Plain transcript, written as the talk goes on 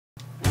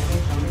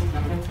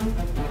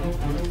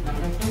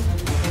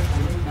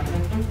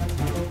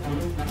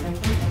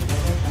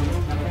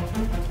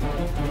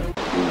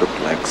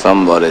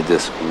somebody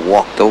just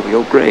walked over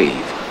your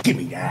grave. Give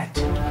me that.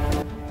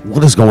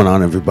 What is going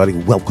on, everybody?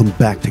 Welcome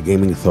back to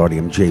Gaming Authority.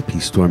 I'm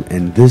JP Storm,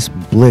 and this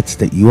blitz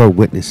that you are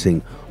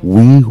witnessing,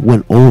 we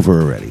went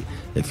over already.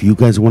 If you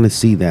guys want to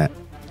see that,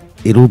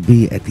 it'll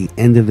be at the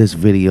end of this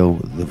video.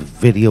 The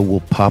video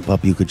will pop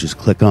up. You could just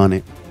click on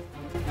it.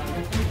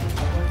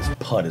 This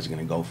putt is going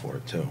to go for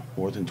it, too.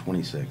 4th and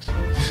 26.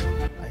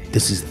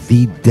 This is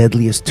the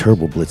deadliest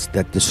turbo blitz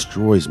that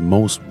destroys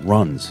most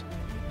runs.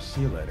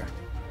 See you later.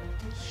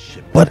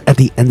 But at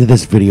the end of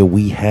this video,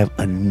 we have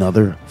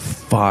another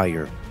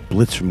fire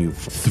blitz from you,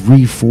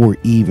 3-4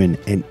 even,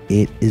 and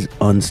it is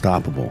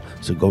unstoppable.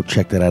 So go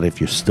check that out if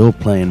you're still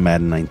playing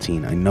Madden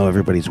 19. I know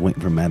everybody's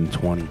waiting for Madden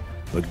 20,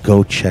 but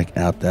go check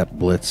out that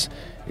blitz.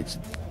 It's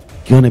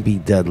gonna be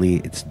deadly.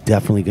 It's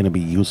definitely gonna be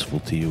useful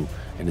to you,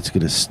 and it's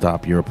gonna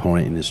stop your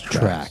opponent in his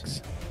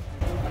tracks.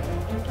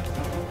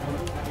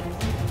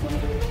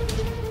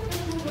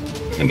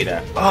 Give me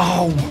that.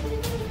 Oh!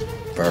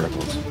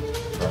 Verticals.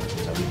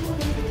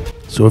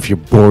 So if you're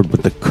bored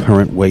with the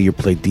current way you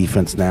play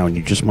defense now and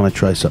you just want to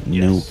try something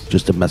new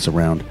just to mess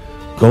around,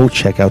 go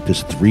check out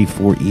this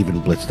 3-4 even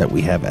blitz that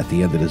we have at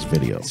the end of this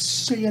video.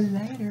 See you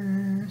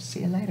later. See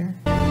you later.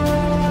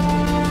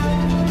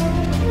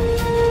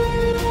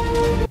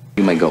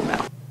 You may go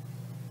now.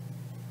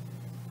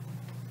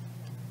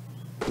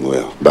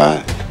 Well,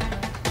 bye.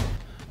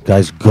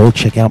 Guys, go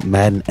check out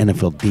Madden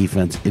NFL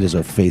Defense. It is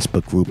our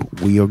Facebook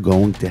group. We are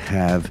going to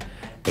have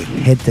a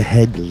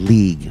head-to-head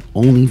league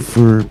only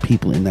for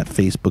people in that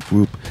Facebook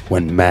group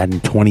when Madden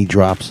 20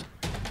 drops.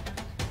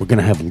 We're going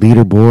to have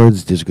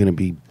leaderboards. There's going to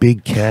be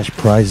big cash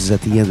prizes at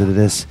the end of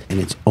this, and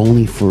it's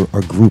only for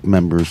our group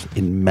members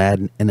in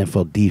Madden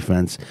NFL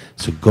Defense.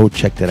 So go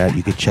check that out.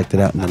 You can check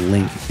that out in the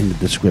link in the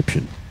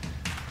description.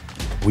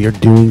 We are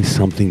doing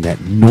something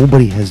that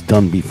nobody has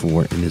done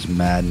before in this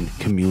Madden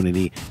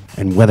community,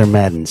 and whether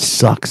Madden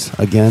sucks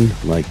again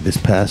like this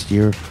past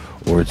year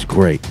or it's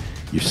great,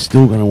 you're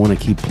still going to want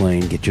to keep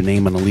playing, get your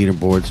name on the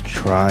leaderboards,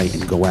 try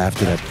and go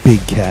after that big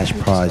cash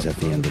prize at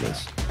the end of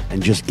this,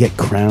 and just get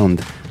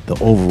crowned the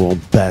overall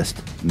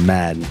best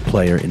Madden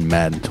player in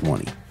Madden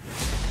 20.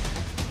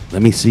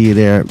 Let me see you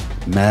there.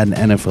 Madden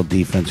NFL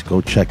Defense. Go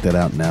check that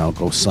out now.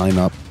 Go sign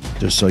up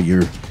just so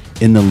you're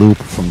in the loop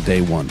from day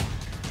one.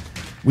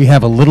 We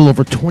have a little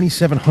over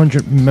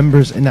 2,700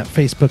 members in that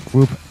Facebook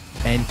group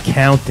and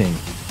counting.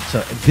 So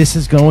this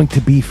is going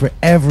to be for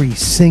every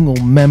single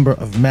member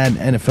of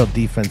Madden NFL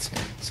Defense.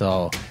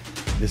 So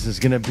this is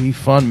going to be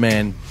fun,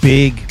 man.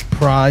 Big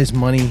prize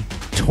money,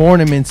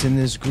 tournaments in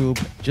this group.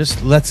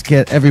 Just let's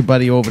get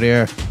everybody over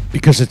there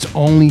because it's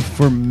only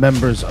for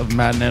members of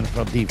Madden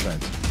NFL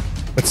Defense.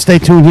 But stay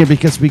tuned here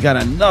because we got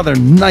another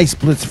nice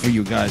blitz for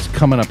you guys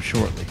coming up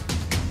shortly.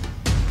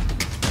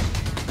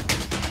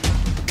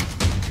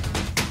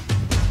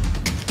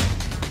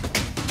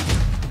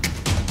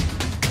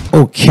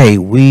 Okay,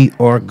 we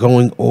are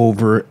going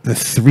over the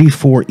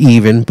 3-4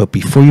 even, but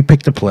before you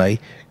pick the play,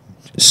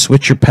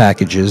 switch your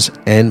packages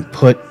and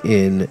put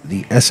in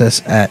the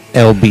SS at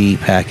LB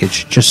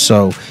package, just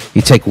so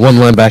you take one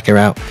linebacker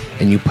out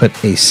and you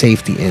put a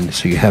safety in,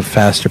 so you have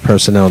faster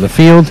personnel in the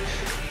field,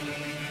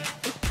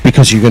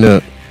 because you're going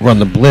to run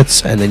the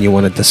blitz and then you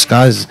want to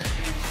disguise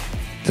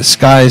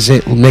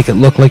it, make it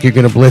look like you're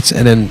going to blitz,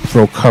 and then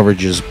throw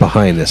coverages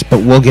behind this,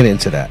 but we'll get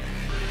into that.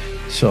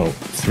 So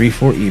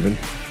 3-4 even,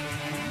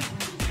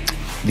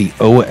 the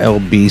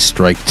OLB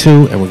strike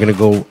 2, and we're going to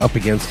go up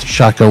against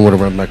shotgun with a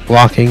run back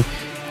blocking,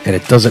 and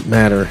it doesn't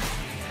matter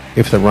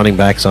if the running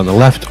back's on the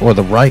left or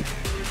the right.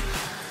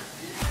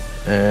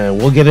 And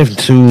we'll get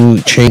into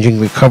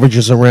changing the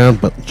coverages around,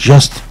 but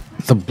just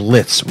the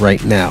blitz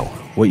right now.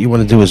 What you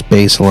want to do is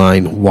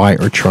baseline, Y,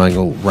 or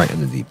triangle right on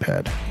the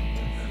D-pad.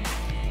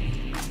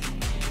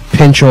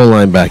 Pinch all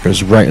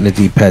linebackers right on the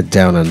D-pad,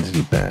 down on the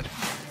D-pad.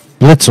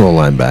 Blitz all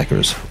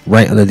linebackers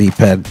right on the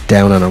D-pad,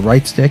 down on the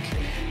right stick.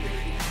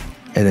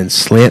 And then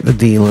slant the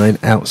D-line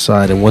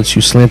outside. And once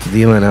you slant the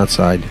D-line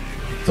outside,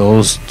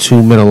 those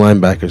two middle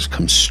linebackers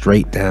come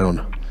straight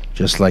down,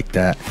 just like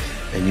that.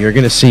 And you're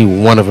going to see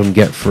one of them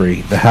get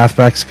free. The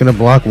halfback's going to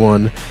block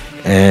one,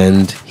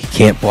 and he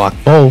can't block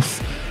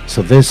both.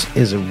 So this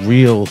is a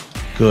real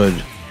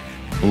good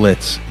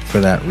blitz for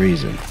that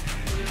reason.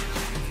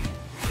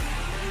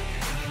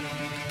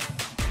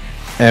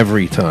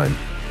 Every time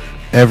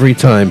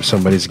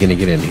somebody's going to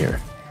get in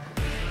here.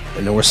 I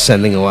know we're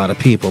sending a lot of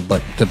people,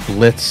 but the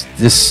blitz,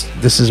 this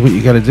is what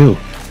you got to do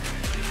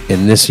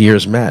in this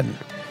year's Madden.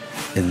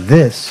 And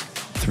this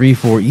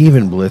 3-4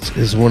 even blitz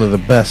is one of the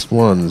best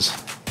ones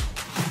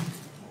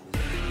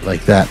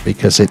like that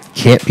because it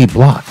can't be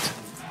blocked.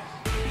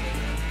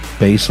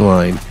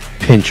 Baseline,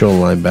 pinch all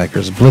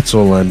linebackers, blitz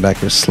all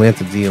linebackers, slant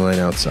the D-line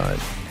outside.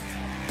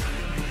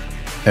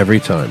 Every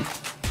time.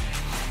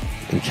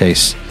 In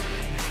case,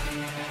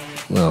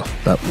 well,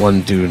 that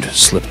one dude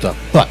slipped up.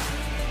 But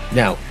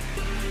now,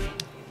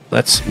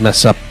 let's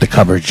mess up the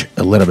coverage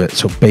a little bit.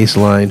 So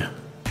baseline,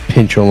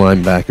 pinch all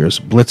linebackers,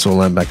 blitz all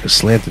linebackers,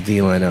 slant the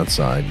D-line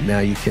outside. Now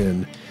you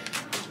can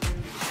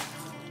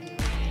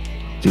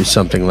do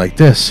something like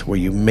this, where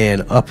you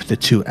man up the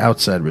two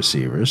outside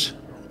receivers,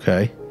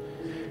 okay?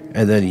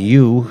 And then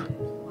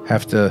you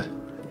have to,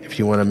 if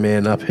you want to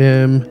man up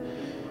him,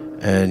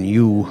 and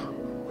you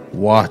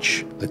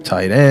watch the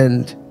tight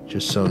end,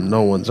 just so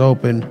no one's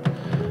open.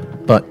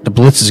 But the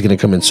blitz is going to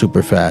come in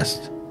super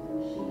fast.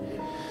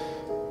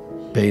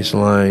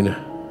 Baseline,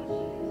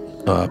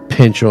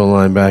 pinch all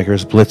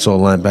linebackers, blitz all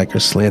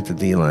linebackers, slant the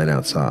D-line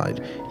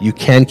outside. You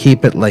can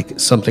keep it like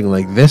something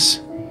like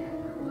this.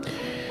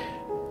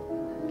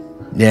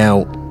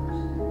 Now,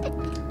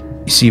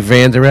 you see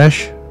Van Der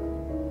Esch?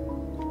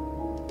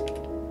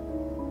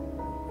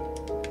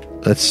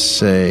 Let's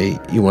say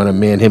you want to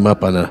man him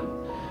up on a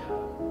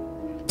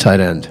tight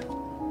end.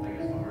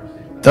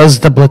 Does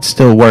the blitz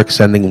still work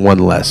sending one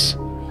less?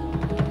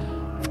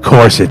 Of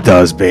course it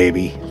does,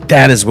 baby.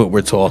 That is what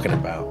we're talking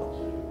about.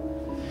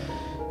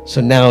 So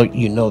now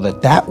you know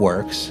that that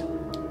works.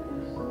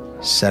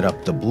 Set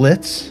up the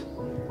blitz.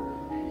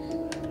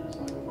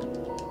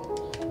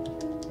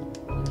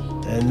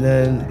 And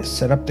then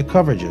set up the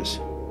coverages.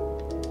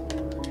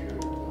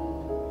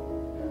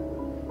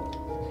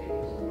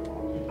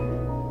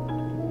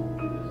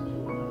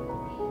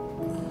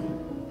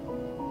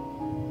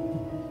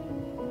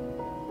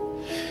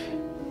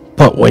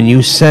 But when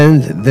you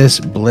send this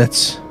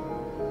blitz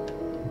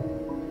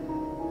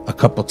a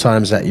couple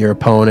times at your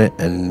opponent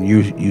and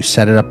you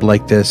set it up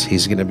like this,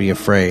 he's going to be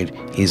afraid.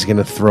 He's going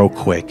to throw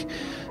quick.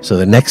 So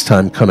the next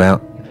time, come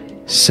out,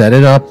 set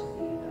it up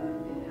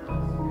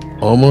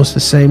almost the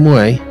same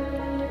way.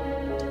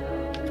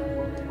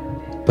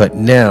 But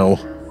now,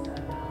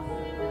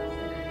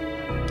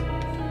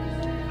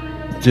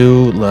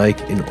 do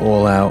like an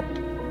all-out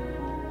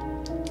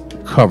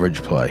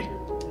coverage play,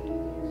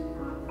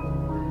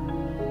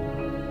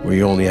 where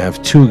you only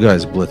have two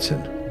guys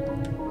blitzing.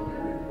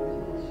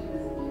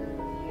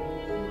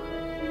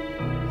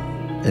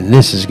 And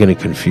this is going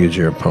to confuse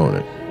your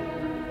opponent.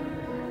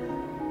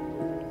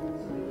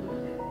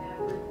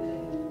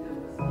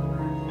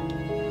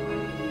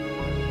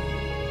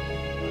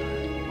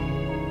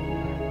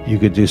 You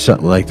could do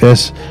something like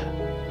this.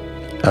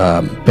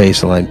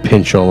 Baseline,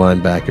 pinch all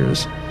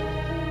linebackers.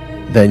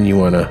 Then you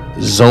want to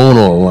zone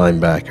all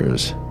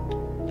linebackers.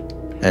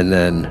 And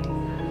then,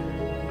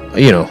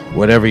 you know,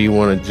 whatever you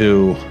want to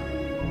do.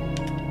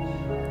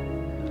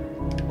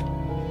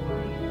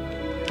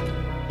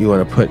 You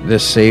want to put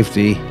this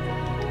safety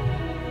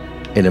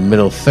in a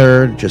middle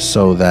third, just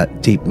so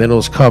that deep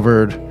middle's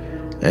covered.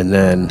 And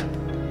then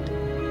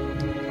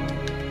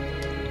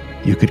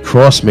you could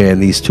cross man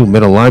these two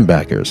middle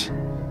linebackers.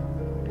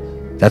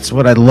 That's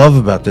what I love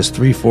about this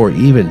 3-4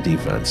 even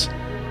defense.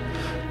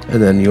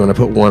 And then you want to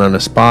put one on a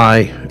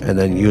spy, and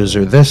then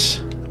user this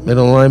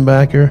middle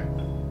linebacker.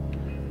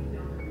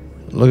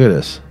 Look at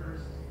this.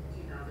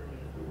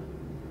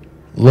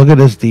 Look at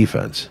this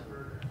defense.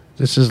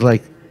 This is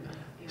like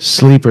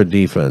sleeper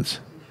defense.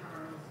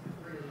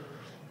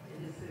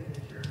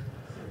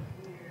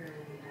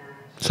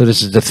 So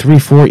this is the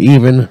 3-4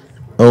 even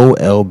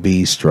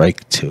OLB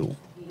strike 2.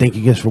 Thank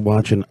you guys for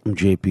watching. I'm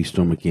JP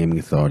Storm at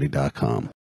GamingAuthority.com.